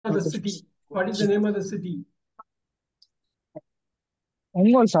of the city? What is the name of the city?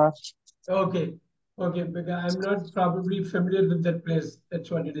 Ongol, sir. Okay. Okay, because I'm not probably familiar with that place.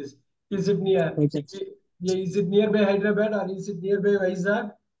 That's what it is. Is it near? Okay. Yeah, is it nearby Hyderabad or is it nearby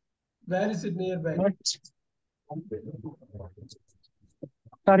Vizag? Where is it nearby? But,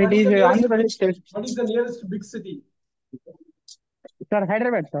 sir, it What is is the nearest? Andhra Pradesh state. What is the nearest big city? Sir,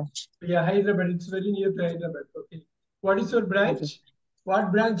 Hyderabad, sir. Yeah, Hyderabad. It's very near to Hyderabad. Okay. What is your Okay. branch?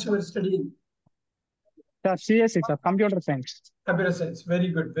 What branch you are studying? Sir, CSC, sir. Computer science. Computer science. Very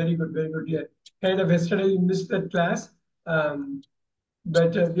good. Very good. Very good. Yeah. Kind of yesterday you missed that class.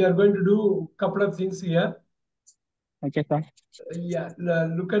 But we are going to do a couple of things here. Okay, sir. Yeah.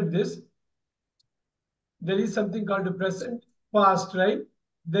 Look at this. There is something called the present, past, right?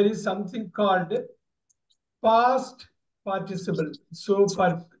 There is something called past participle. So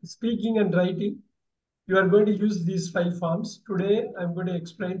for speaking and writing, you are going to use these 5 forms. Today, I'm going to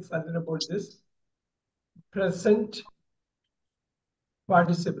explain further about this. Present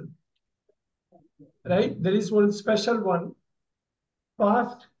participle, right? There is one special one,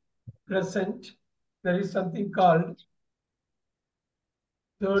 past, present. There is something called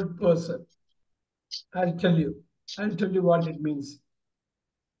third person. I'll tell you. I'll tell you what it means.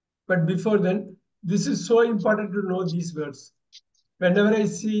 But before then, this is so important to know these words. Whenever I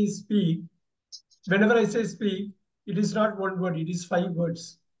see speak, whenever I say speak, it is not one word, it is 5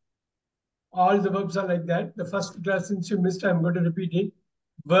 words. All the verbs are like that. The first class, since you missed, I'm going to repeat it.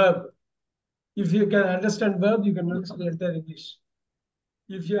 Verb. If you can understand verb, you can understand entire English.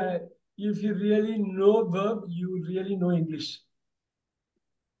 If you really know verb, you really know English.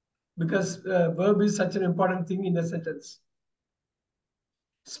 Because verb is such an important thing in a sentence.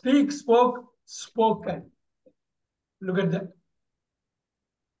 Speak, spoke, spoken. Look at that.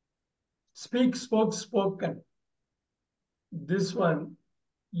 Speak, spoke, spoken. This one,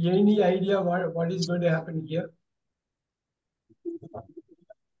 any idea what is going to happen here?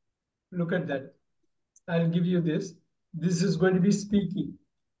 Look at that. I'll give you this. This is going to be speaking.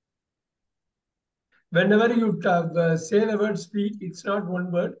 Whenever you say the word speak, it's not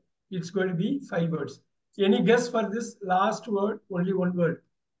one word. It's going to be 5 words. Any guess for this last word? Only one word.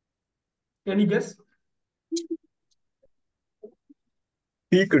 Any guess?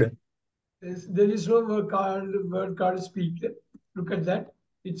 Peaked. There is no word called speak. Look at that.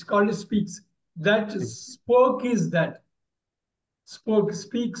 It's called speaks. That spoke is that. Spoke,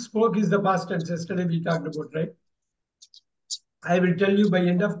 speak, spoke is the past tense. Yesterday we talked about, right? I will tell you by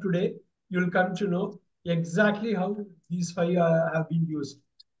end of today, you'll come to know exactly how these 5 have been used.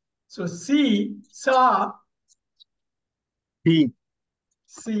 So see, saw, Seen.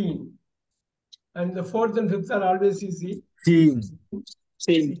 seen. And the 4th and 5th are always easy. Seen.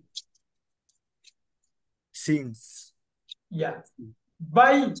 Seen. Scenes. Yeah.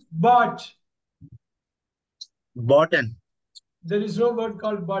 Buy, bought. Button. There is no word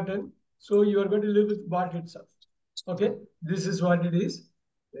called button. So you are going to live with bought itself. Okay. This is what it is.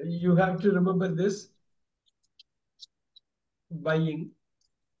 You have to remember this. Buying.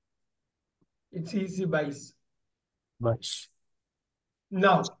 It's easy buys. Bush.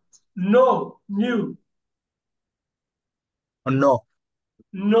 Now, no, new, No.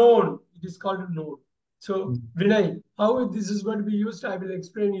 known. It is called known. So, Vinay, how this is going to be used, I will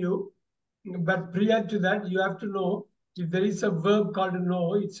explain you. But prior to that, you have to know if there is a verb called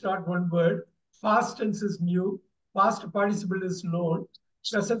know, it's not one word. Past tense is new. Past participle is known.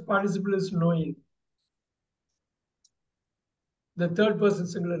 Present participle is knowing. The third person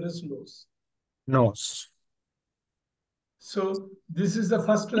singular is knows. Nose. So this is the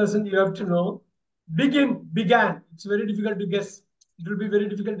first lesson you have to know. Begin, began. It's very difficult to guess. It will be very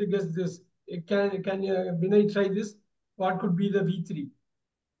difficult to guess this. Can Vinay try this? What could be the V3?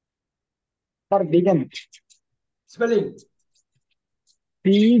 Sir, began. Spelling.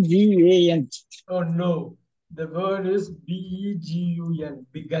 Began. Oh no. The word is begun.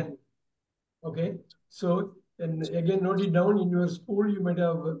 Begun. Okay. So and again, note it down in your school. You might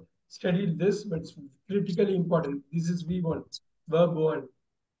have studied this, but it's critically important. This is V1, verb 1.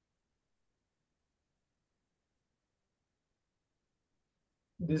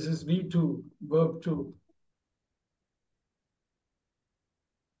 This is V2, verb 2.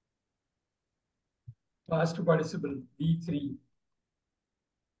 Past participle, V3.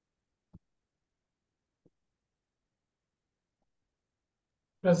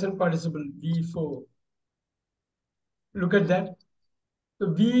 Present participle, V4. Look at that.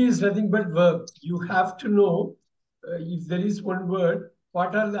 So V is nothing but verb. You have to know if there is one word,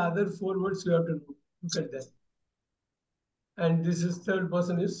 what are the other 4 words you have to know. Look at that. And this is third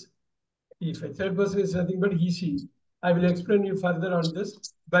person is P5. Third person is nothing but he, she. I will explain you further on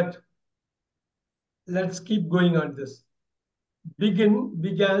this, but let's keep going on this. Begin,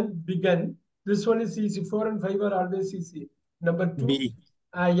 began, began. This one is easy. 4 and 5 are always easy. Number 2, B.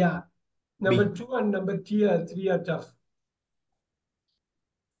 yeah. Number B. 2 and number 3 are tough.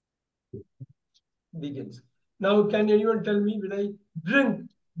 Begins. Now, can anyone tell me when I drink,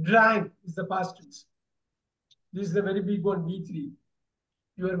 drank is the past tense. This is the very big one, B3.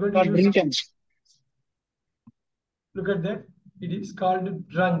 You are going to use. Drinking. Look at that. It is called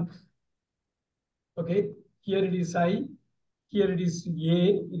drunk. Okay. Here it is I. Here it is A.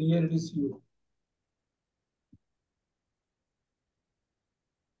 Here it is U.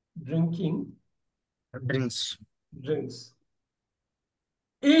 Drinking. Drinks. Drinks.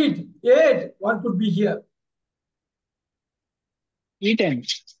 Eat. Ate. What could be here? Eaten.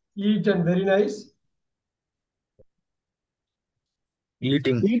 Eaten. Very nice.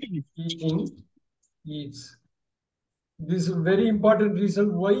 Eating. Eating. Eating. Eats. This is a very important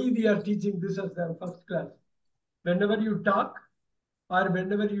reason why we are teaching this as the first class. Whenever you talk or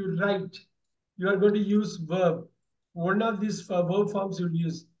whenever you write, you are going to use verb. One of these verb forms you'll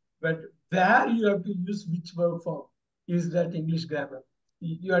use, but where you have to use which verb form is that English grammar.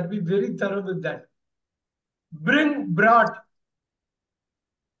 You have to be very thorough with that. Bring, brought.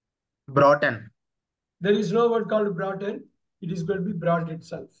 Brought in. There is no word called brought in. It is going to be brought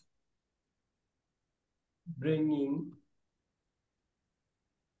itself. Bringing.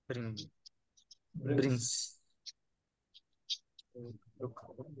 Brings. Brings.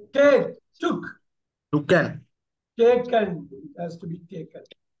 Take, took. Taken. Taken. It has to be taken.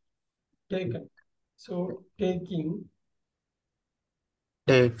 Taken. So taking.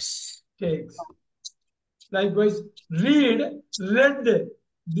 Takes. Takes. Likewise, read, read.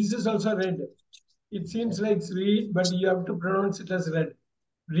 This is also read. It seems like it's read, but you have to pronounce it as read.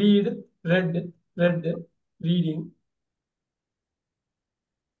 Read, read, read, reading.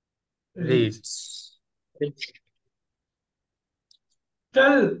 Reads. Reads.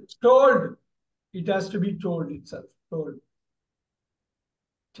 Tell, told. It has to be told itself. Told.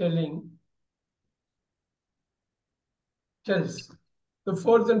 Telling. Tells. The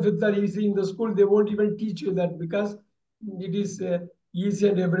fourth and fifth are easy in the school. They won't even teach you that because it is easy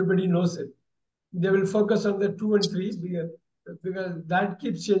and everybody knows it. They will focus on the 2 and 3 because that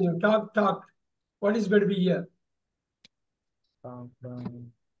keeps changing. Talk, talked. What is going to be here?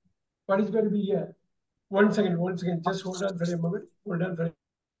 What is going to be here? One second. Just hold on for a moment. Hold on for a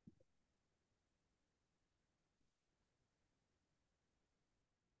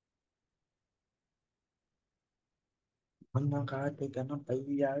Menangkatikan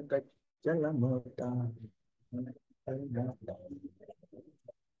payah kecil muda.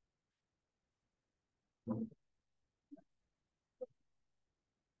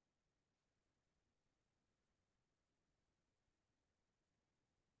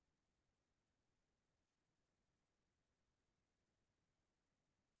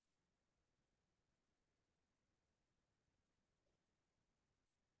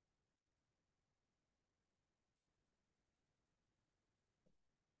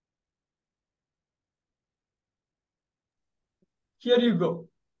 Here you go.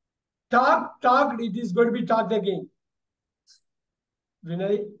 Talk, talked. It is going to be talked again.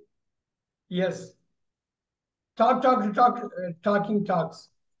 Vinay? Yes. Talk, talking, talks.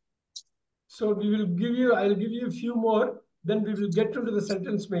 So we will give you, I'll give you a few more, then we will get into the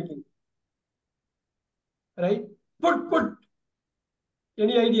sentence making. Right? Put.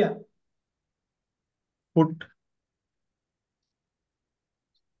 Any idea? Put.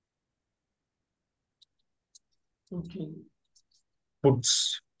 Putting.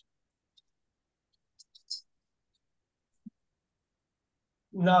 Puts.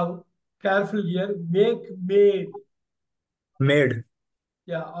 Now, careful here. Make, made. Made.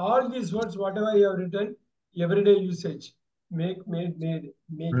 Yeah, all these words, whatever I have written, everyday usage. Make, made, making.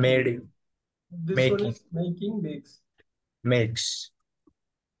 Made. This one Making. is making, makes. Makes.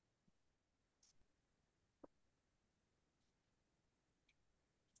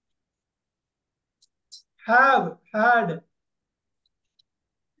 Have, had.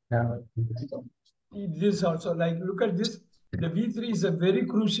 Now. This also, like, look at this. The V3 is a very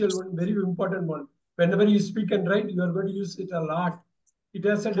crucial one, very important one. Whenever you speak and write, you are going to use it a lot. It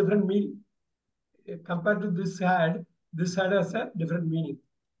has a different meaning. Compared to this had has a different meaning.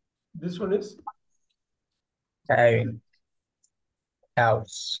 This one is Having.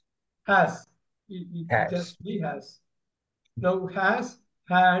 House. has. It has Has. to be has. Now has,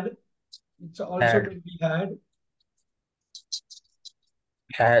 had, it's also Had. going to be had,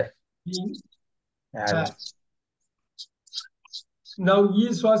 Had. been, Having. had. Now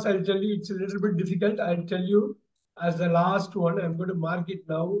is was, I'll tell you, it's a little bit difficult. I'll tell you as the last one. I'm going to mark it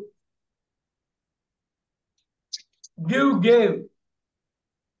now. Give, gave.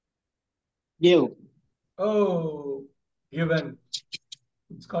 Give. Oh, given.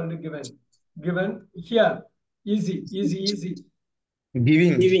 It's called a given. Given here. Easy, easy, easy.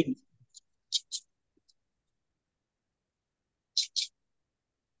 Giving. Giving.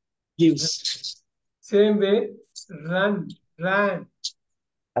 Gives. Same way, run, ran.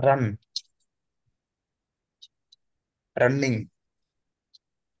 Run. Running.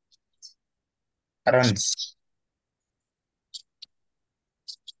 Runs.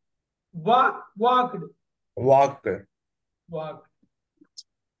 Walk, walked, Walk. walked.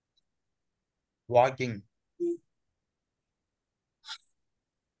 Walking.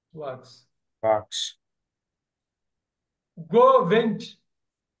 Walks. Walks. Go, went.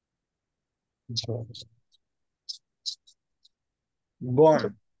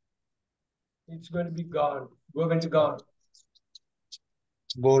 Gone. It's going to be gone. Go, went, gone.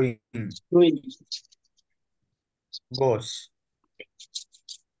 Going. Going. Goes.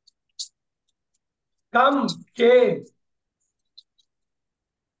 Come, came.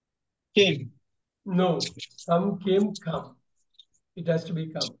 Came. No, come, came, come. It has to be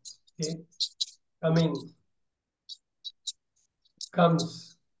come. Okay. Coming.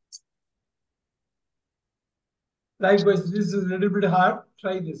 Comes. Likewise, this is a little bit hard.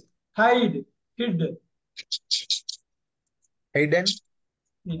 Try this. Hide, hid, Hidden.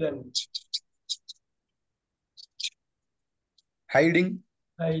 hidden, Hiding.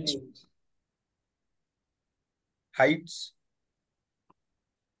 hiding. Hides.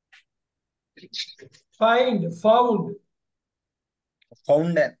 Find, found,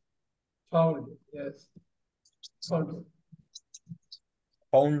 Found. found. Yes. Found.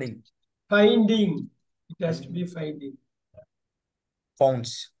 Founding. Finding. It has to be finding.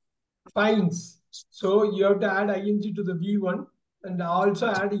 Founds. Finds. So you have to add ing to the V1 and also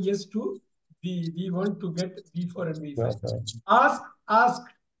add yes to the V1 to get V4 and V5. Ask, ask,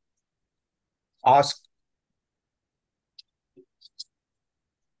 Ask.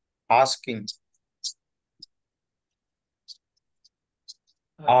 Asking.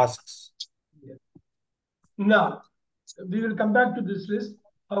 Asks. Now, we will come back to this list.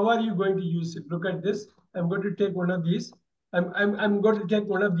 How are you going to use it? Look at this. I'm going to take one of these. I'm going to take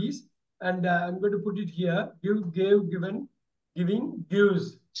one of these and I'm going to put it here. Give, gave, given, giving,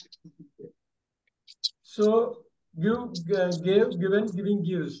 gives. So give, gave, given, giving,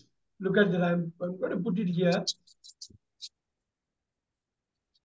 gives. Look at that. I'm going to put it here.